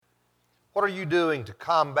What are you doing to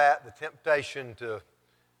combat the temptation to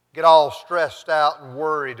get all stressed out and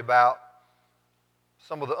worried about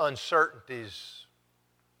some of the uncertainties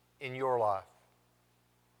in your life?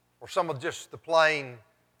 Or some of just the plain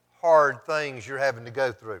hard things you're having to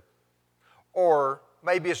go through? Or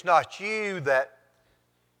maybe it's not you that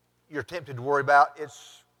you're tempted to worry about,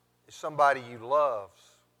 it's somebody you love,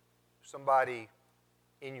 somebody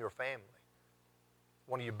in your family,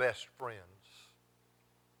 one of your best friends.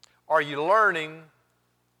 Are you learning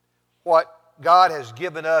what God has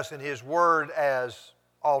given us in His Word as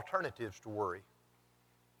alternatives to worry?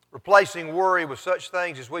 Replacing worry with such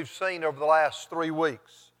things as we've seen over the last 3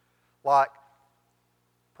 weeks, like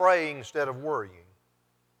praying instead of worrying.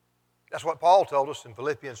 That's what Paul told us in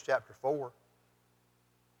Philippians chapter 4.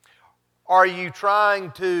 Are you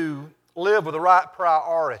trying to live with the right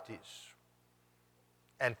priorities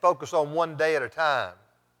and focus on one day at a time,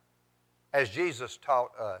 as Jesus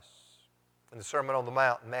taught us in the Sermon on the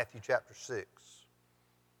Mount in Matthew chapter 6?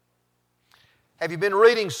 Have you been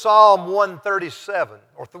reading Psalm 137,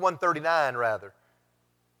 or 139 rather,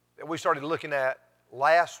 that we started looking at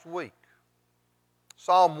last week?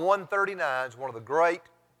 Psalm 139 is one of the great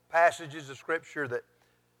passages of Scripture that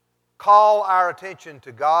call our attention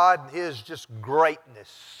to God and His just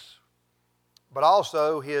greatness, but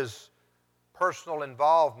also His personal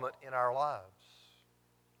involvement in our lives.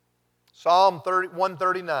 Psalm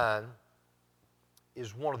 139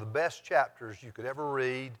 is one of the best chapters you could ever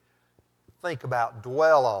read, think about,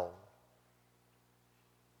 dwell on,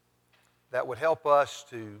 that would help us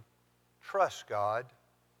to trust God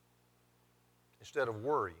instead of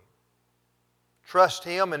worrying. Trust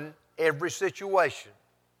Him in every situation,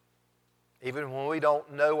 even when we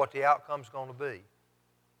don't know what the outcome's going to be,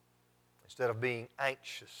 instead of being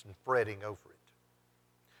anxious and fretting over it.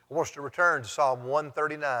 I want us to return to Psalm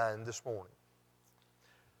 139 this morning.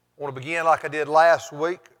 I want to begin like I did last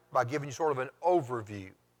week by giving you sort of an overview.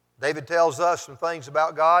 David tells us some things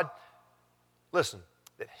about God. Listen,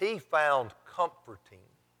 that he found comforting.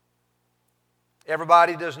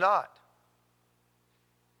 Everybody does not.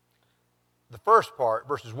 The first part,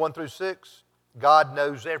 verses 1 through 6, God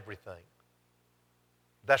knows everything.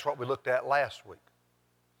 That's what we looked at last week.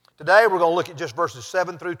 Today we're going to look at just verses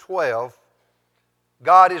 7 through 12.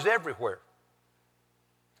 God is everywhere.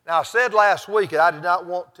 Now I said last week that I did not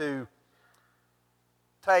want to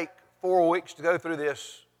take 4 weeks to go through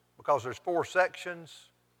this because there's 4 sections,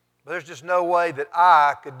 but there's just no way that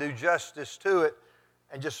I could do justice to it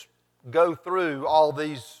and just go through all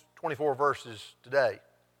these 24 verses today.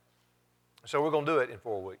 So we're going to do it in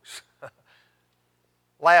 4 weeks.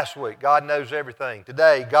 Last week, God knows everything.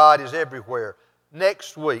 Today, God is everywhere.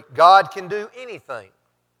 Next week, God can do anything.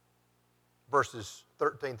 Verses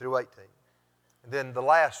 13 through 18. And then the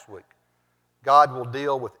last week, God will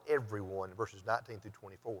deal with everyone. Verses 19 through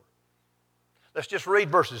 24. Let's just read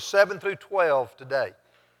verses 7 through 12 today.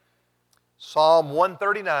 Psalm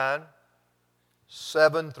 139,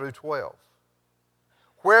 7 through 12.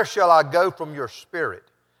 Where shall I go from your Spirit?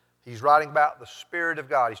 He's writing about the Spirit of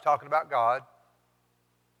God. He's talking about God,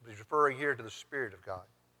 but he's referring here to the Spirit of God.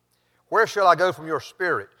 Where shall I go from your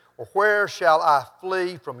Spirit? Or where shall I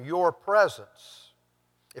flee from your presence?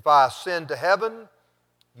 If I ascend to heaven,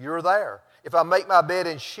 you're there. If I make my bed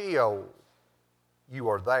in Sheol, you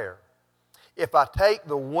are there. If I take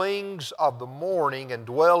the wings of the morning and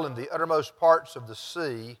dwell in the uttermost parts of the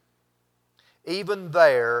sea, even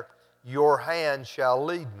there your hand shall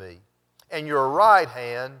lead me, and your right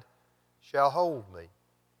hand shall hold me.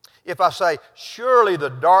 If I say, surely the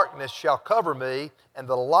darkness shall cover me, and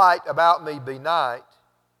the light about me be night,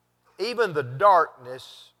 even the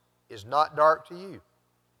darkness is not dark to you.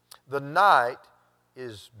 The night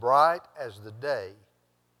is bright as the day,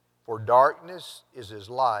 for darkness is as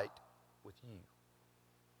light with you.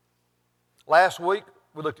 Last week,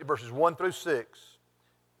 we looked at verses 1 through 6,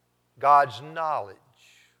 God's knowledge.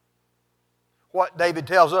 What David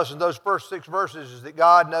tells us in those first 6 verses is that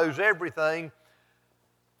God knows everything,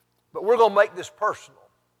 but we're going to make this personal.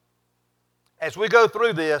 As we go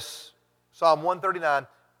through this, Psalm 139,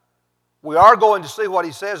 we are going to see what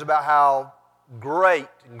he says about how great,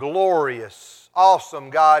 glorious, awesome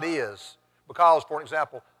God is, because, for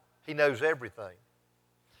example, he knows everything.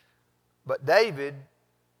 But David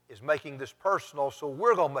is making this personal, so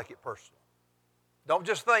we're going to make it personal. Don't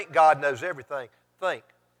just think God knows everything. Think,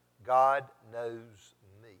 God knows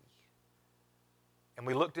me. And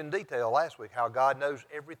we looked in detail last week how God knows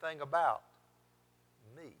everything about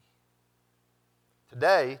me.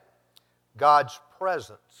 Today, God's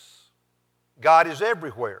presence. God is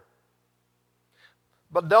everywhere.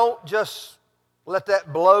 But don't just Let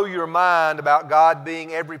that blow your mind about God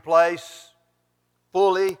being every place,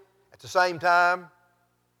 fully, at the same time.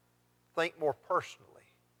 Think more personally.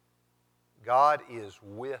 God is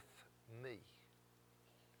with me.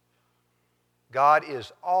 God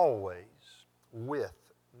is always with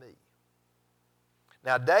me.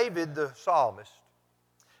 Now, David, the psalmist,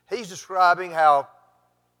 he's describing how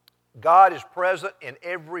God is present in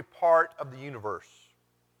every part of the universe.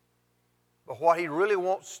 But what he really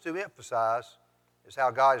wants to emphasize is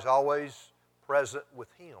how God is always present with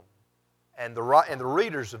him. And the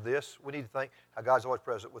readers of this, we need to think how God's always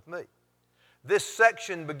present with me. This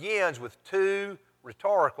section begins with two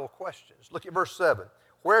rhetorical questions. Look at verse 7.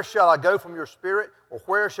 Where shall I go from your spirit, or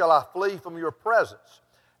where shall I flee from your presence?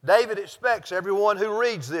 David expects everyone who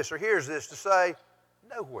reads this or hears this to say,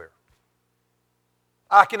 nowhere.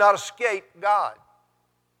 I cannot escape God.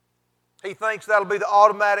 He thinks that'll be the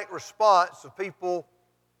automatic response of people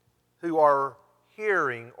who are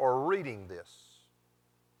hearing or reading this.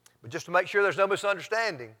 But just to make sure there's no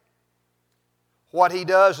misunderstanding, what he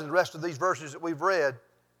does in the rest of these verses that we've read,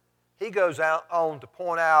 he goes on to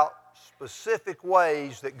point out specific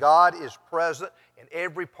ways that God is present in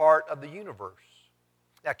every part of the universe.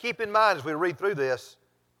 Now keep in mind as we read through this,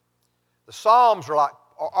 the Psalms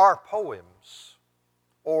are poems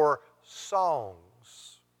or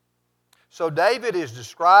songs. So David is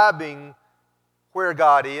describing where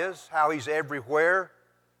God is, how He's everywhere,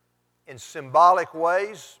 in symbolic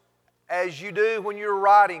ways, as you do when you're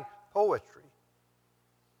writing poetry.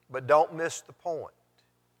 But don't miss the point.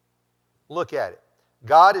 Look at it.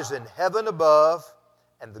 God is in heaven above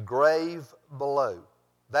and the grave below.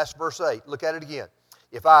 That's verse 8. Look at it again.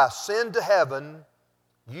 If I ascend to heaven,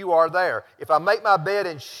 you are there. If I make my bed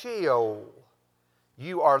in Sheol,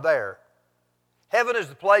 you are there. Heaven is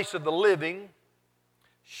the place of the living.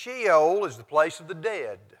 Sheol is the place of the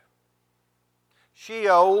dead.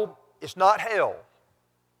 Sheol is not hell.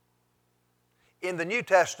 In the New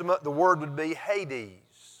Testament, the word would be Hades.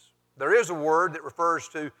 There is a word that refers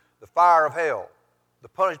to the fire of hell, the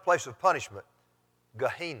place of punishment,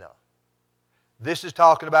 Gehenna. This is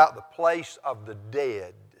talking about the place of the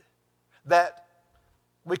dead that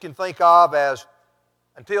we can think of as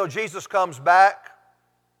until Jesus comes back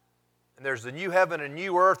and there's the new heaven and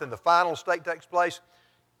new earth and the final state takes place.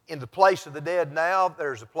 In the place of the dead now,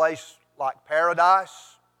 there's a place like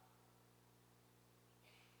paradise.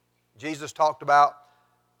 Jesus talked about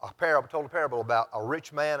told a parable about a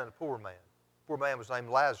rich man and a poor man. The poor man was named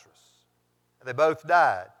Lazarus, and they both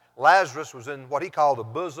died. Lazarus was in what he called the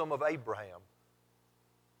bosom of Abraham.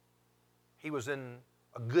 He was in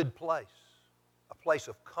a good place, a place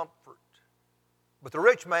of comfort. But the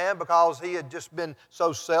rich man, because he had just been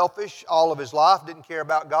so selfish all of his life, didn't care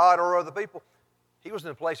about God or other people, he was in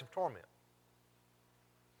a place of torment.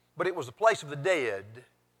 But it was the place of the dead,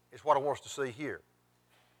 is what I want us to see here.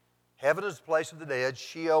 Heaven is the place of the dead.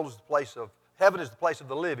 Heaven is the place of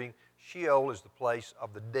the living. Sheol is the place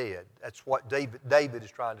of the dead. That's what David is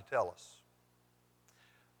trying to tell us.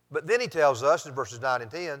 But then he tells us in verses 9 and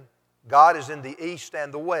 10, God is in the east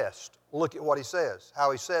and the west. Look at what he says, how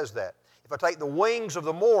he says that. If I take the wings of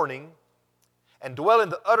the morning and dwell in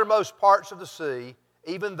the uttermost parts of the sea,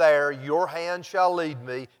 even there your hand shall lead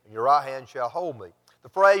me and your right hand shall hold me. The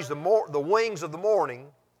phrase, the wings of the morning,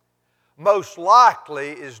 most likely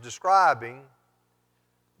is describing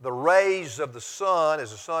the rays of the sun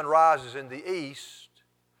as the sun rises in the east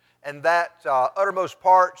and that uttermost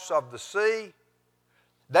parts of the sea.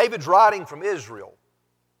 David's writing from Israel.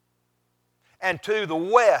 And to the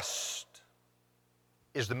west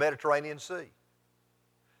is the Mediterranean Sea.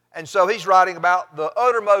 And so he's writing about the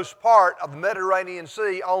uttermost part of the Mediterranean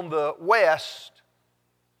Sea on the west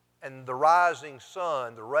and the rising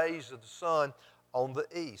sun, the rays of the sun on the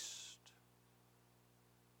east.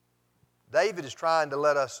 David is trying to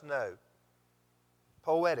let us know,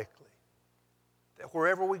 poetically, that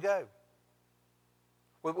wherever we go,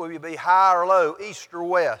 whether we be high or low, east or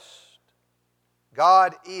west,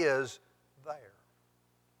 God is there.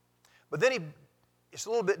 But then it's a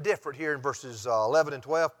little bit different here in verses 11 and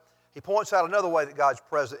 12. He points out another way that God's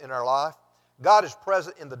present in our life. God is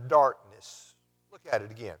present in the darkness. Look at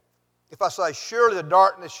it again. If I say, surely the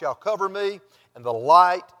darkness shall cover me, and the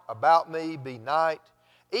light about me be night,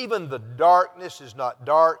 even the darkness is not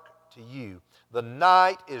dark to you. The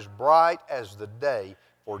night is bright as the day,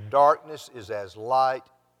 for darkness is as light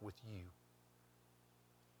with you.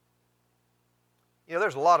 You know,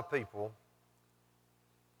 there's a lot of people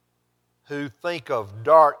who think of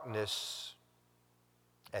darkness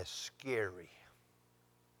as scary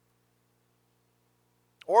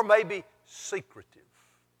or maybe secretive.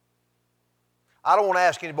 I don't want to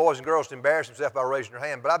ask any boys and girls to embarrass themselves by raising their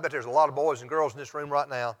hand, but I bet there's a lot of boys and girls in this room right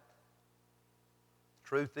now.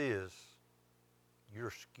 Truth is,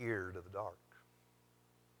 you're scared of the dark.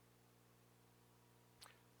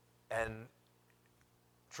 And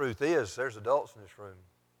truth is, there's adults in this room,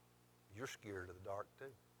 you're scared of the dark too.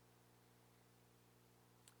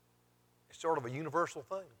 It's sort of a universal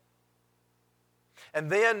thing. And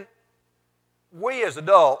then we as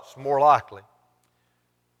adults, more likely,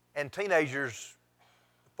 and teenagers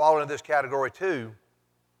fall into this category too,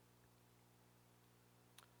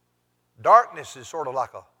 darkness is sort of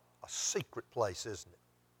like a secret place, isn't it?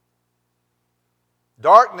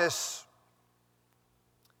 Darkness,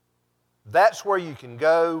 that's where you can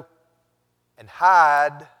go and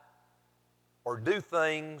hide or do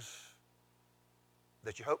things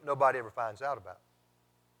that you hope nobody ever finds out about.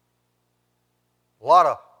 A lot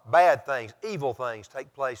of bad things, evil things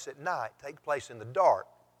take place at night, take place in the dark.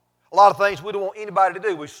 A lot of things we don't want anybody to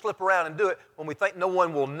do. We slip around and do it when we think no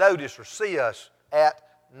one will notice or see us at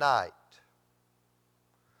night.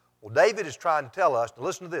 Well, David is trying to tell us, now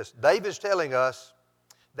listen to this, David is telling us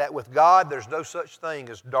that with God there's no such thing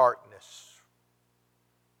as darkness.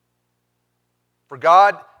 For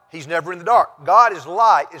God, He's never in the dark. God is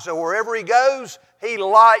light, and so wherever He goes, He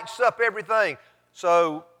lights up everything.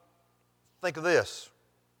 So, think of this.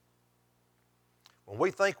 When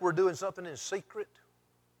we think we're doing something in secret,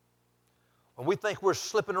 when we think we're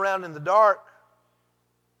slipping around in the dark,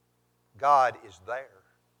 God is there.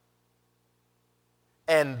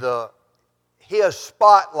 And His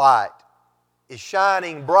spotlight is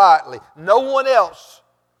shining brightly. No one else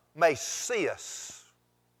may see us.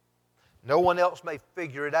 No one else may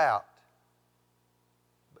figure it out.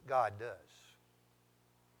 But God does.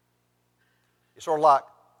 It's sort of like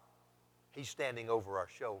He's standing over our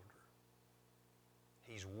shoulder.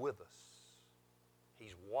 He's with us.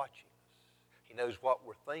 He's watching us. He knows what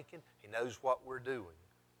we're thinking. He knows what we're doing.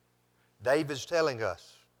 David's telling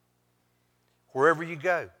us, wherever you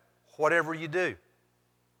go, whatever you do,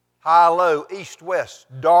 high, low, east, west,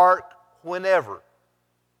 dark, whenever,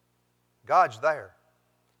 God's there.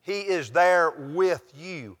 He is there with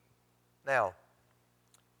you. Now,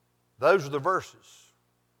 those are the verses.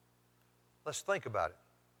 Let's think about it.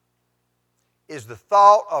 Is the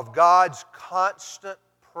thought of God's constant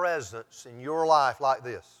presence in your life like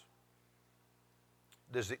this?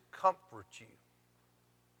 Does it comfort you?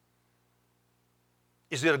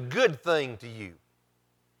 Is it a good thing to you?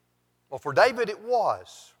 Well, for David, it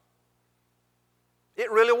was.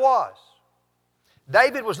 It really was.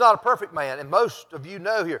 David was not a perfect man, and most of you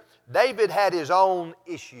know here, David had his own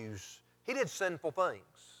issues. He did sinful things.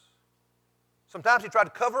 Sometimes he tried to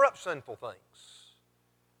cover up sinful things.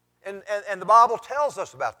 And the Bible tells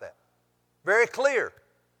us about that. Very clear.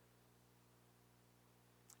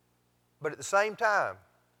 But at the same time,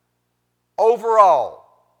 overall,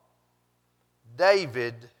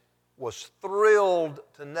 David was thrilled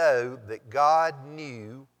to know that God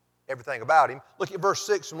knew everything about him. Look at verse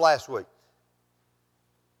 6 from last week.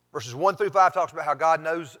 Verses 1 through 5 talks about how God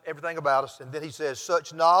knows everything about us. And then he says,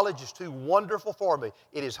 such knowledge is too wonderful for me.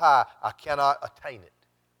 It is high. I cannot attain it.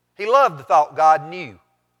 He loved the thought God knew,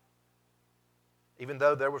 even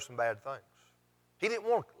though there were some bad things.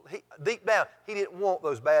 Deep down, he didn't want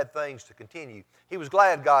those bad things to continue. He was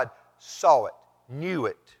glad God saw it, knew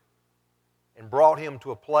it, and brought him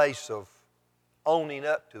to a place of owning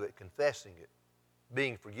up to it, confessing it,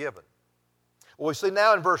 being forgiven. Well, we see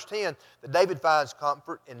now in verse 10 that David finds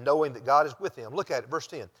comfort in knowing that God is with him. Look at it, verse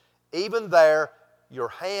 10. Even there your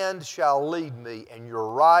hand shall lead me, and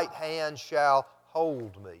your right hand shall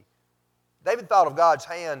hold me. David thought of God's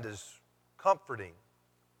hand as comforting,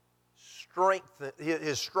 strength,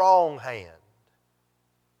 his strong hand.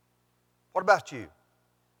 What about you?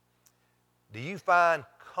 Do you find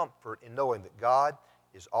comfort in knowing that God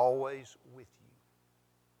is always with you?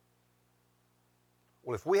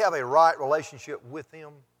 Well, if we have a right relationship with Him,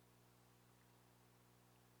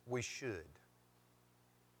 we should.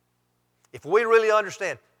 If we really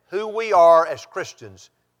understand who we are as Christians,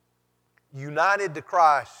 united to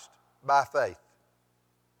Christ by faith,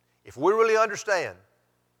 if we really understand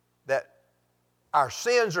that our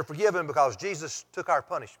sins are forgiven because Jesus took our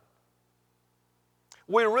punishment,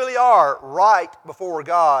 we really are right before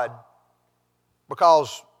God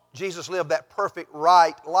because Jesus lived that perfect,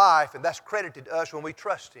 right life, and that's credited to us when we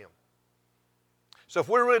trust Him. So if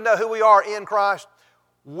we really know who we are in Christ,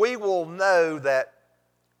 we will know that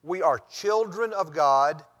we are children of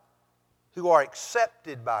God who are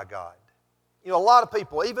accepted by God. You know, a lot of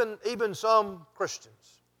people, even some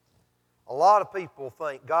Christians, a lot of people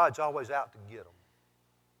think God's always out to get them.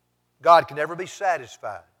 God can never be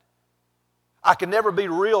satisfied. I can never be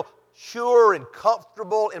real sure and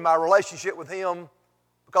comfortable in my relationship with Him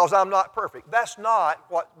because I'm not perfect. That's not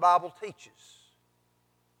what the Bible teaches.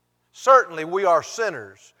 Certainly we are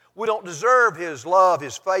sinners. We don't deserve His love,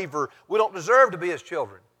 His favor. We don't deserve to be His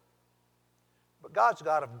children. But God's a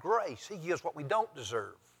God of grace. He gives what we don't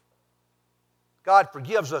deserve. God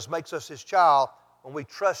forgives us, makes us His child when we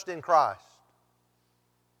trust in Christ.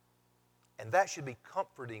 And that should be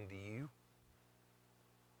comforting to you.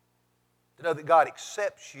 To know that God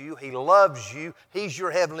accepts you, He loves you, He's your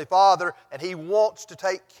Heavenly Father, and He wants to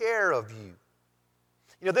take care of you.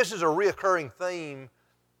 You know, this is a reoccurring theme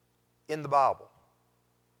in the Bible.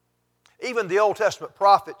 Even the Old Testament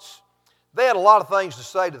prophets, they had a lot of things to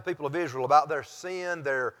say to the people of Israel about their sin,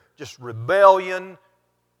 their just rebellion.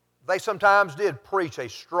 They sometimes did preach a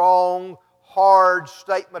strong, hard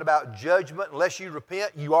statement about judgment. Unless you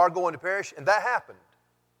repent, you are going to perish. And that happened.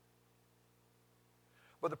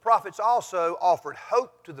 But the prophets also offered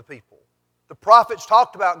hope to the people. The prophets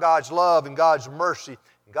talked about God's love and God's mercy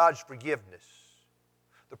and God's forgiveness.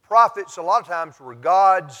 The prophets a lot of times were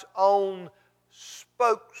God's own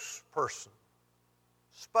spokesman.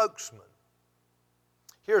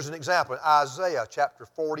 Here's an example in Isaiah chapter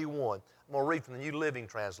 41. I'm going to read from the New Living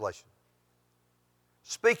Translation.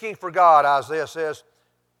 Speaking for God, Isaiah says,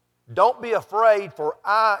 "Don't be afraid, for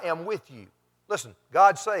I am with you." Listen,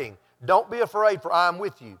 God's saying, don't be afraid, for I am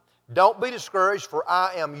with you. Don't be discouraged, for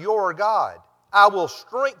I am your God. I will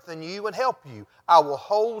strengthen you and help you. I will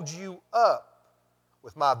hold you up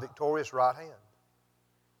with my victorious right hand.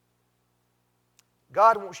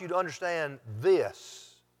 God wants you to understand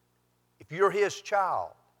this. If you're His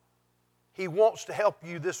child, He wants to help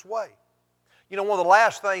you this way. You know, one of the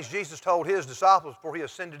last things Jesus told His disciples before He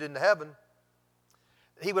ascended into heaven,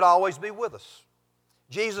 He would always be with us.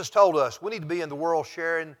 Jesus told us we need to be in the world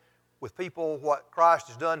sharing with people what Christ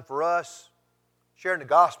has done for us, sharing the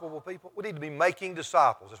gospel with people. We need to be making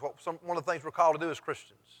disciples. That's one of the things we're called to do as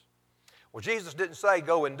Christians. Well, Jesus didn't say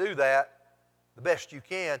go and do that the best you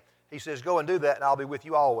can. He says go and do that and I'll be with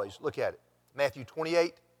you always. Look at it. Matthew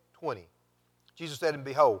 28:20. Jesus said, and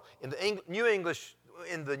behold, in the New English,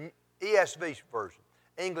 in the ESV version,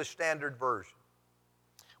 English Standard Version,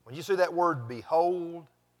 when you see that word behold,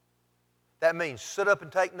 that means sit up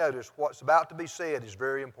and take notice. What's about to be said is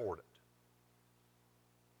very important.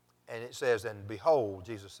 And it says, and behold,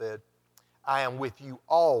 Jesus said, I am with you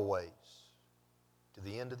always to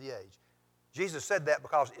the end of the age. Jesus said that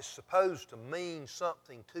because it's supposed to mean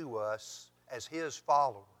something to us as His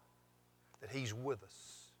follower, that He's with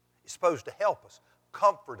us. It's supposed to help us,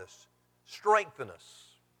 comfort us, strengthen us.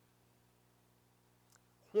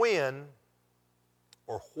 When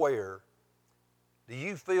or where do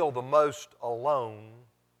you feel the most alone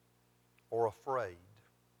or afraid?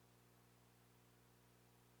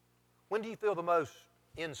 When do you feel the most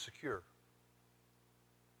insecure?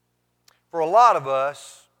 For a lot of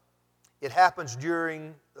us, it happens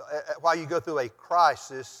while you go through a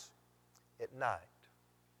crisis at night.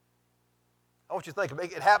 I want you to think about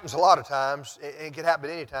it. It happens a lot of times. It can happen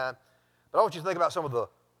at any time. But I want you to think about some of the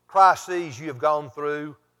crises you have gone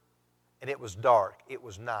through, and it was dark. It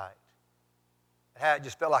was night. And how it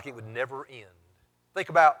just felt like it would never end. Think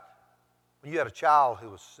about when you had a child who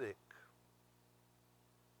was sick,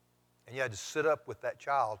 and you had to sit up with that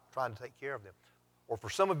child trying to take care of them. Or for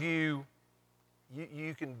some of you,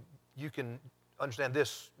 you can understand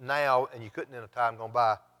this now, and you couldn't in a time gone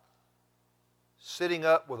by. Sitting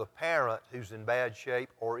up with a parent who's in bad shape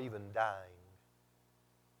or even dying.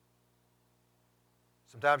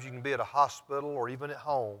 Sometimes you can be at a hospital or even at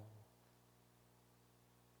home.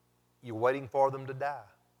 You're waiting for them to die.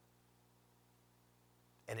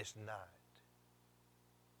 And it's night.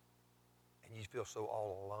 And you feel so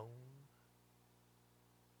all alone.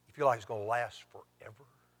 You feel like it's going to last forever.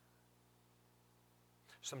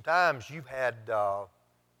 Sometimes you've had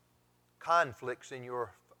conflicts in your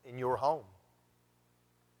home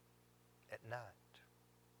at night.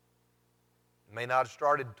 It may not have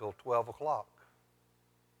started until 12 o'clock,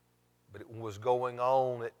 but it was going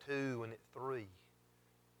on at 2 and at 3.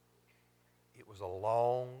 It was a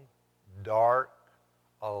long, dark,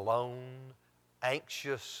 alone,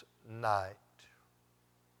 anxious night.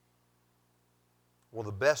 One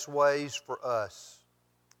of the best ways for us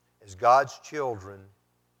as God's children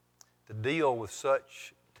to deal with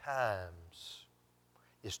such times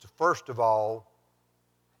is to first of all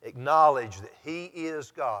acknowledge that He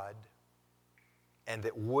is God and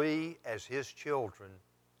that we as His children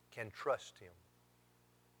can trust Him.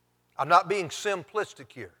 I'm not being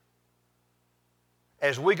simplistic here.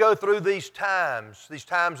 As we go through these times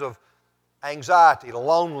of anxiety,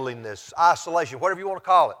 loneliness, isolation, whatever you want to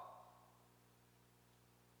call it,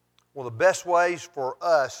 One of the best ways for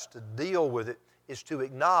us to deal with it is to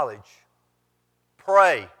acknowledge,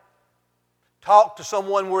 pray, talk to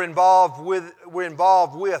someone we're involved with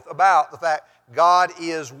about the fact God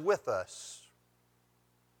is with us.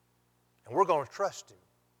 And we're going to trust Him.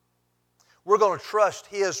 We're going to trust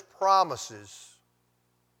His promises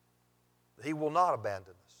that He will not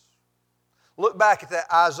abandon us. Look back at that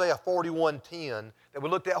Isaiah 41:10 that we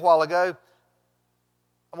looked at a while ago.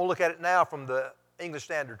 I'm going to look at it now from the English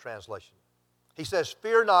Standard Translation. He says,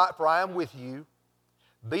 "Fear not, for I am with you.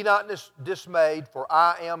 Be not dismayed, for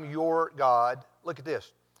I am your God." Look at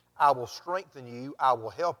this. "I will strengthen you. I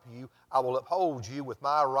will help you. I will uphold you with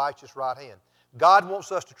my righteous right hand." God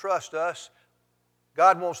wants us to trust us.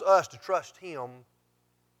 God wants us to trust Him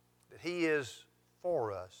that He is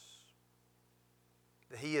for us,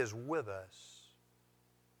 that He is with us.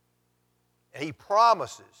 And He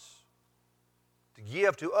promises to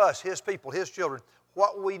give to us, His people, His children,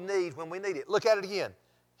 what we need when we need it. Look at it again.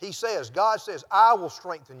 He says, God says, "I will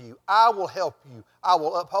strengthen you. I will help you. I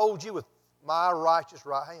will uphold you with my righteous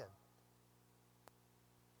right hand."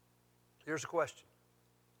 Here's the question.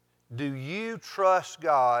 Do you trust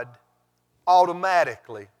God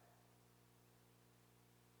automatically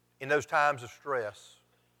in those times of stress?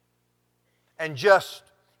 And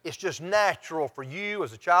it's just natural for you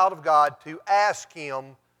as a child of God to ask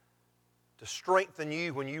Him to strengthen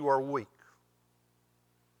you when you are weak,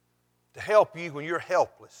 to help you when you're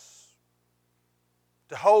helpless,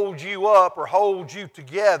 to hold you up or hold you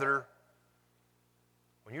together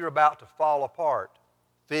when you're about to fall apart,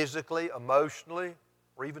 physically, emotionally,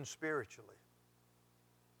 or even spiritually.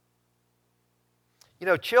 You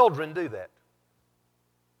know, children do that.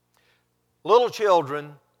 Little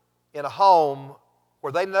children in a home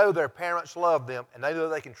where they know their parents love them and they know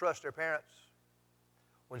they can trust their parents,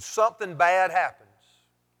 when something bad happens,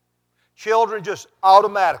 children just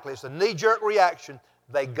automatically, it's a knee-jerk reaction,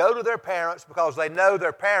 they go to their parents because they know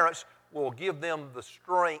their parents will give them the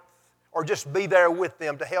strength or just be there with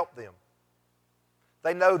them to help them.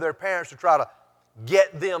 They know their parents will try to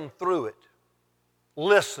get them through it,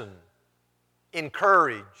 listen,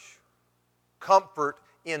 encourage, comfort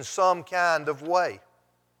in some kind of way.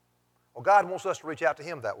 Well, God wants us to reach out to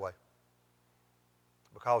Him that way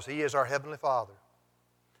because He is our Heavenly Father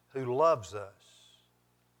who loves us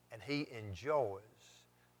and He enjoys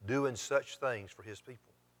doing such things for His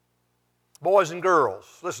people. Boys and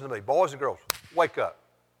girls, listen to me. Boys and girls, wake up.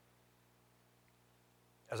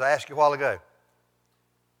 As I asked you a while ago,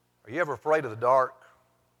 are you ever afraid of the dark?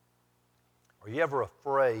 Are you ever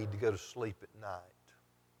afraid to go to sleep at night?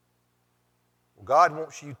 Well, God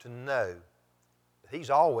wants you to know that He's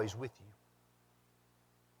always with you.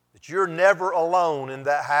 That you're never alone in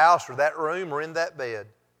that house or that room or in that bed.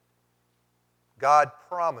 God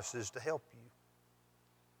promises to help you.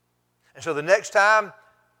 And so the next time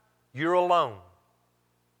you're alone,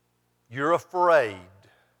 you're afraid,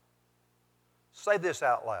 say this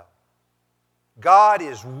out loud. God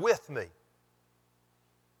is with me.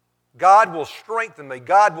 God will strengthen me.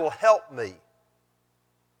 God will help me.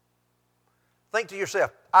 Think to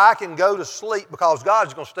yourself, I can go to sleep because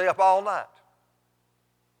God's going to stay up all night.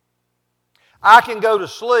 I can go to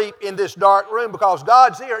sleep in this dark room because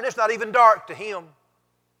God's here and it's not even dark to Him.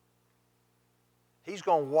 He's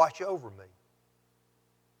going to watch over me.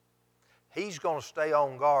 He's going to stay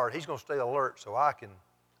on guard. He's going to stay alert so I can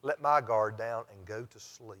let my guard down and go to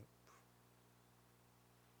sleep.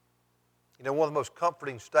 You know, one of the most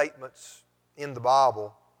comforting statements in the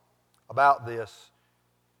Bible about this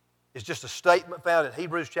is just a statement found in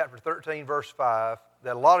Hebrews chapter 13, verse 5,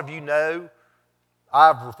 that a lot of you know.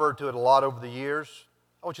 I've referred to it a lot over the years.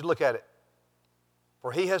 I want you to look at it.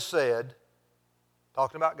 For He has said,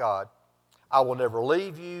 talking about God, "I will never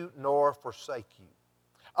leave you nor forsake you."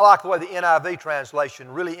 I like the way the NIV translation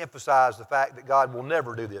really emphasized the fact that God will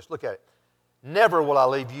never do this. Look at it. "Never will I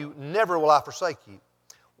leave you, never will I forsake you."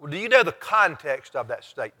 Well, do you know the context of that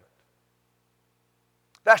statement?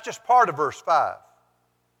 That's just part of verse 5.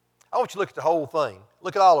 I want you to look at the whole thing.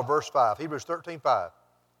 Look at all of verse 5, Hebrews 13:5.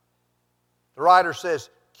 The writer says,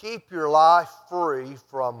 "Keep your life free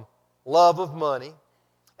from love of money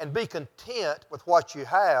and be content with what you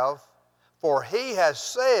have, for He has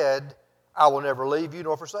said, I will never leave you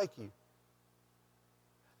nor forsake you."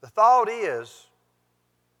 The thought is,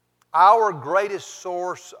 our greatest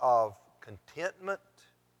source of contentment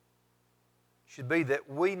should be that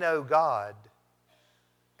we know God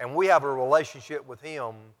and we have a relationship with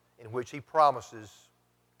Him in which He promises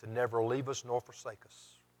to never leave us nor forsake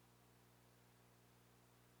us.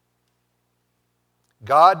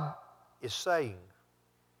 God is saying,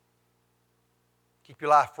 Keep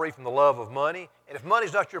your life free from the love of money. And if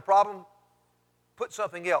money's not your problem, put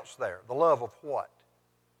something else there. The love of what?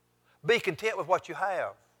 Be content with what you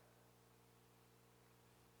have.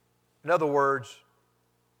 In other words,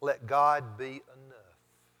 let God be enough.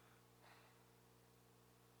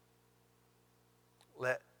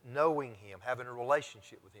 Let knowing Him, having a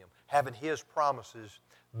relationship with Him, having His promises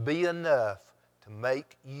be enough to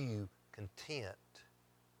make you content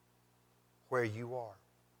where you are.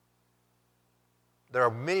 There are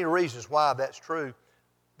many reasons why that's true,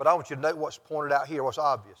 but I want you to note what's pointed out here, what's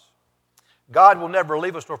obvious. God will never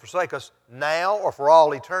leave us nor forsake us now or for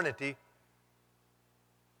all eternity.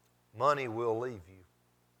 Money will leave you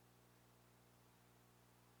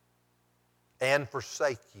and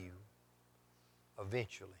forsake you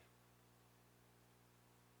eventually.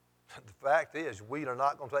 The fact is, we are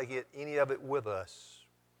not going to take any of it with us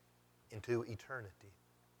into eternity.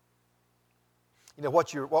 You know,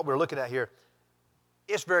 what we're looking at here,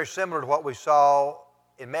 it's very similar to what we saw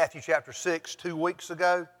in Matthew chapter 6 2 weeks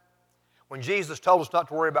ago when Jesus told us not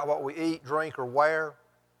to worry about what we eat, drink, or wear.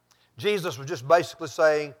 Jesus was just basically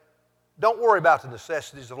saying, don't worry about the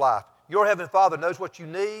necessities of life. Your Heavenly Father knows what you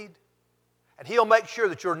need, and He'll make sure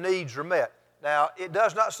that your needs are met. Now, it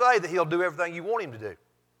does not say that He'll do everything you want Him to do.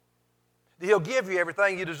 That He'll give you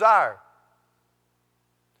everything you desire.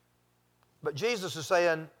 But Jesus is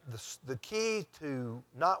saying the key to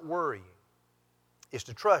not worrying is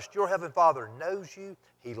to trust your Heavenly Father knows you,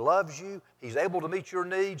 He loves you, He's able to meet your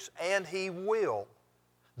needs, and He will.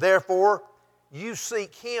 Therefore, you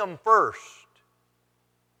seek Him first.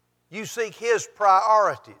 You seek His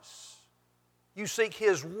priorities. You seek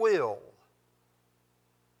His will.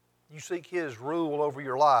 You seek His rule over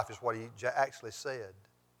your life is what He actually said.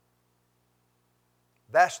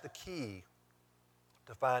 That's the key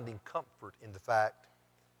to finding comfort in the fact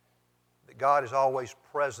that God is always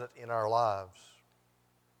present in our lives.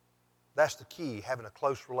 That's the key, having a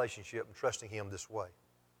close relationship and trusting Him this way.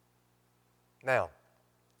 Now,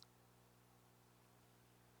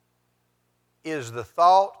 is the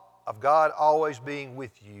thought of God always being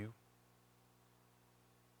with you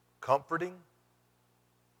comforting?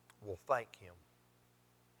 Well, thank Him.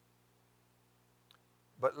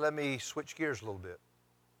 But let me switch gears a little bit.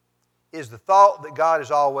 Is the thought that God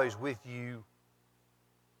is always with you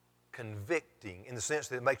convicting in the sense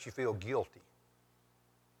that it makes you feel guilty?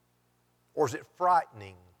 Or is it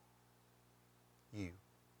frightening you?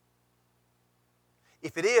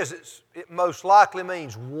 If it is, it most likely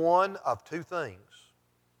means one of two things.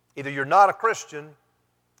 Either you're not a Christian,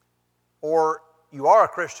 or you are a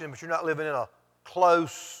Christian, but you're not living in a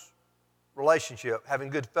close relationship, having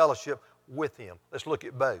good fellowship with Him. Let's look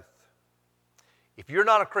at both. If you're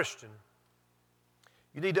not a Christian,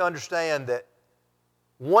 you need to understand that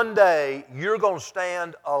one day you're going to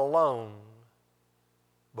stand alone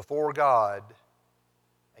before God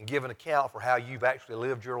and give an account for how you've actually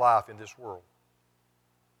lived your life in this world.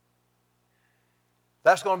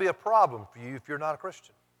 That's going to be a problem for you if you're not a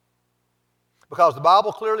Christian. Because the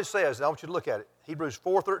Bible clearly says, and I want you to look at it, Hebrews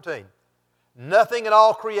 4:13, nothing in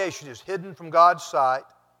all creation is hidden from God's sight.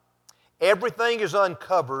 Everything is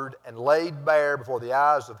uncovered and laid bare before the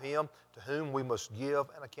eyes of Him to whom we must give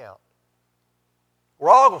an account. We're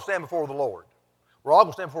all going to stand before the Lord. We're all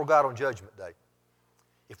going to stand before God on Judgment Day.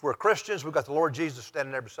 If we're Christians, we've got the Lord Jesus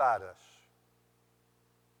standing there beside us.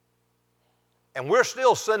 And we're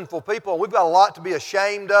still sinful people, and we've got a lot to be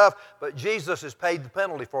ashamed of, but Jesus has paid the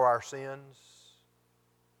penalty for our sins.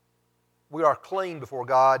 We are clean before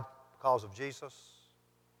God because of Jesus.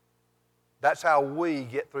 That's how we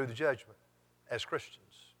get through the judgment as Christians.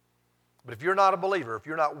 But if you're not a believer, if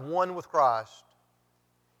you're not one with Christ,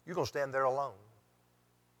 you're going to stand there alone.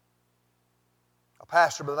 A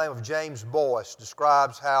pastor by the name of James Boyce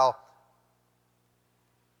describes how,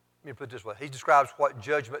 let me put it this way, he describes what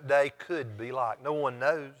Judgment Day could be like. No one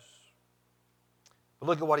knows. But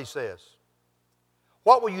look at what he says.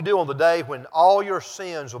 What will you do on the day when all your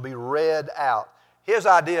sins will be read out? His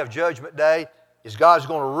idea of Judgment Day is God's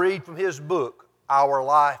going to read from His book our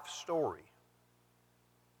life story.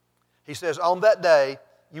 He says, on that day,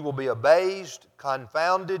 you will be amazed,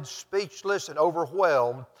 confounded, speechless, and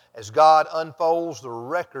overwhelmed as God unfolds the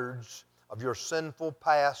records of your sinful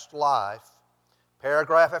past life,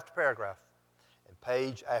 paragraph after paragraph, and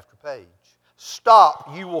page after page. Stop,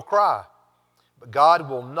 you will cry. But God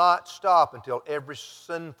will not stop until every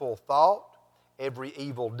sinful thought, every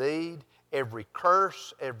evil deed, every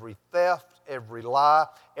curse, every theft, every lie,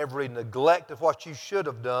 every neglect of what you should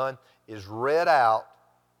have done is read out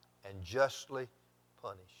and justly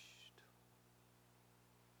punished.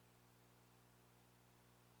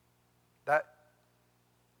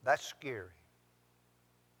 That's scary.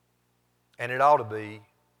 And it ought to be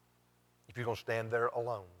if you're going to stand there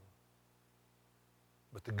alone.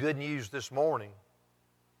 But the good news this morning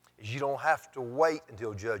is you don't have to wait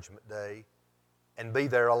until Judgment Day and be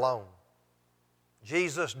there alone.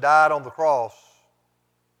 Jesus died on the cross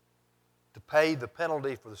to pay the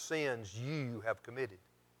penalty for the sins you have committed.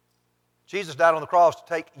 Jesus died on the cross to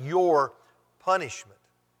take your punishment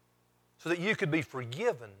so that you could be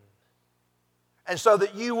forgiven and so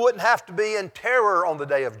that you wouldn't have to be in terror on the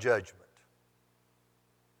day of judgment.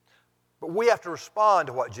 But we have to respond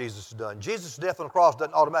to what Jesus has done. Jesus' death on the cross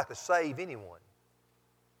doesn't automatically save anyone.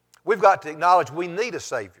 We've got to acknowledge we need a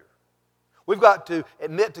Savior. We've got to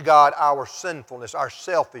admit to God our sinfulness, our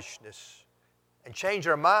selfishness, and change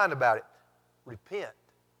our mind about it. Repent,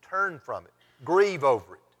 turn from it, grieve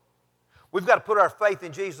over it. We've got to put our faith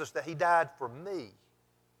in Jesus that He died for me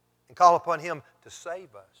and call upon Him to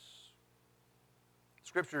save us.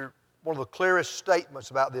 Scripture, one of the clearest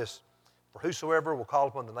statements about this, for whosoever will call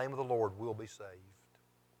upon the name of the Lord will be saved.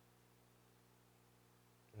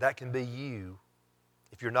 That can be you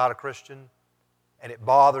if you're not a Christian and it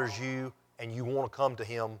bothers you and you want to come to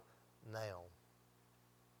Him now.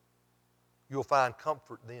 You'll find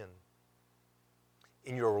comfort then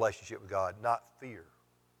in your relationship with God, not fear.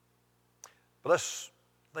 But let's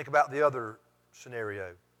think about the other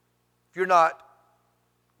scenario. If you're not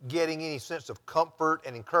getting any sense of comfort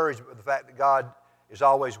and encouragement with the fact that God is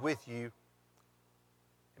always with you,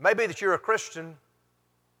 it may be that you're a Christian,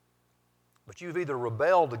 but you've either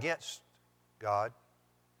rebelled against God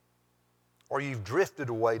or you've drifted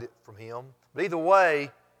away from Him. But either way,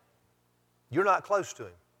 you're not close to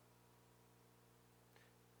Him.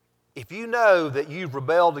 If you know that you've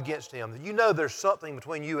rebelled against Him, that you know there's something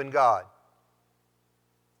between you and God,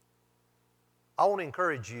 I want to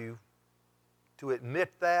encourage you to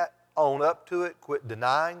admit that, own up to it, quit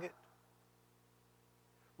denying it.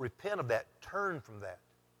 Repent of that, turn from that,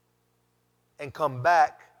 and come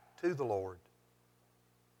back to the Lord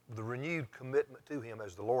with a renewed commitment to Him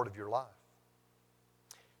as the Lord of your life.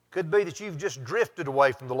 Could be that you've just drifted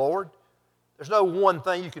away from the Lord. There's no one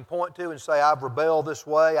thing you can point to and say, I've rebelled this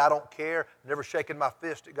way, I don't care, never shaken my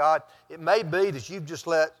fist at God. It may be that you've just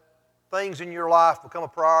let things in your life become a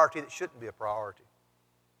priority that shouldn't be a priority.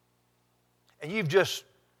 And you've just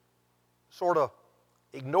sort of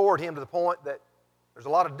ignored Him to the point that there's a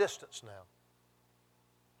lot of distance now.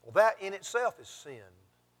 Well, that in itself is sin.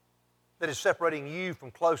 That is separating you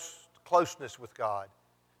from closeness with God.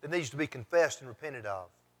 That needs to be confessed and repented of.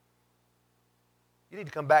 You need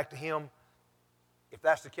to come back to Him, if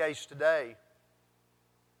that's the case today,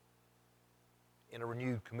 in a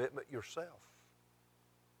renewed commitment yourself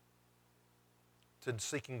to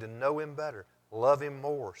seeking to know Him better, love Him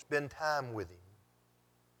more, spend time with Him.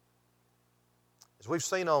 As we've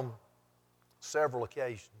seen on several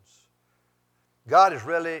occasions, God is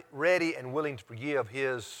really ready and willing to forgive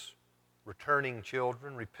His returning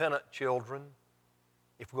children, repentant children,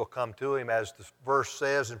 if we'll come to Him, as the verse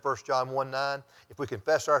says in 1 John 1:9, if we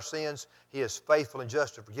confess our sins, He is faithful and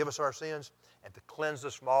just to forgive us our sins and to cleanse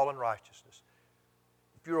us from all unrighteousness.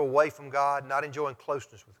 If you're away from God, not enjoying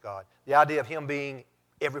closeness with God, the idea of Him being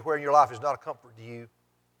everywhere in your life is not a comfort to you.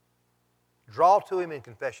 Draw to Him in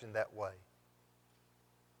confession that way.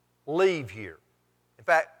 Leave here. In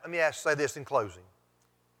fact, let me say this in closing.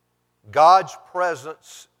 God's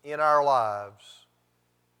presence in our lives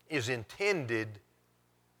is intended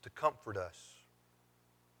to comfort us.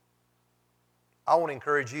 I want to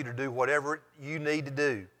encourage you to do whatever you need to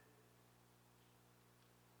do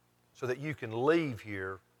so that you can leave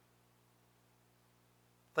here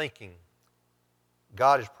thinking,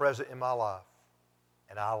 God is present in my life,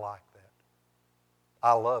 and I like that.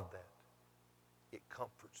 I love that. It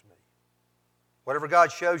comforts me. Whatever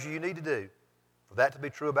God shows you need to do for that to be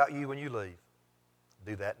true about you when you leave,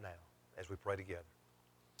 do that now as we pray together.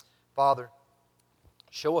 Father,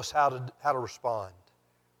 show us how to respond.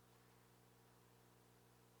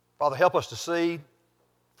 Father, help us to see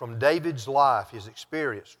from David's life, his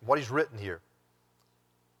experience, what he's written here,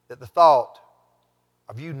 that the thought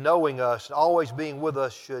of you knowing us and always being with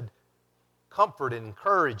us should comfort and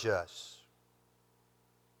encourage us,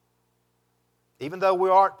 even though we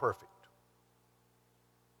aren't perfect.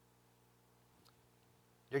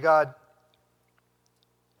 Dear God,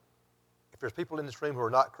 if there's people in this room who are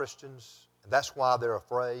not Christians, and that's why they're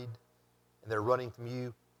afraid and they're running from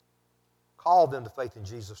you, call them to faith in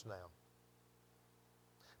Jesus now.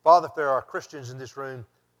 Father, if there are Christians in this room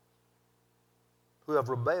who have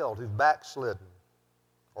rebelled, who've backslidden,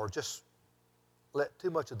 or just let too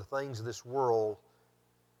much of the things of this world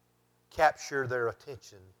capture their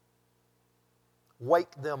attention, wake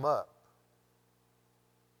them up.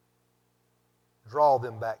 draw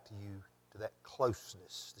them back to you, to that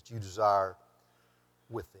closeness that you desire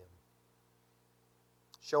with them.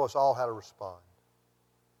 Show us all how to respond.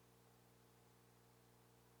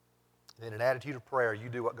 And in an attitude of prayer, you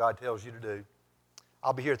do what God tells you to do.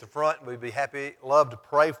 I'll be here at the front, and we'd be happy, love to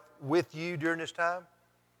pray with you during this time.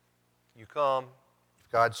 You come,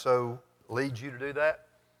 if God so leads you to do that.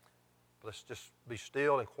 Let's just be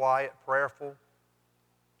still and quiet, prayerful,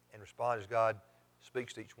 and respond as God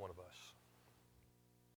speaks to each one of us.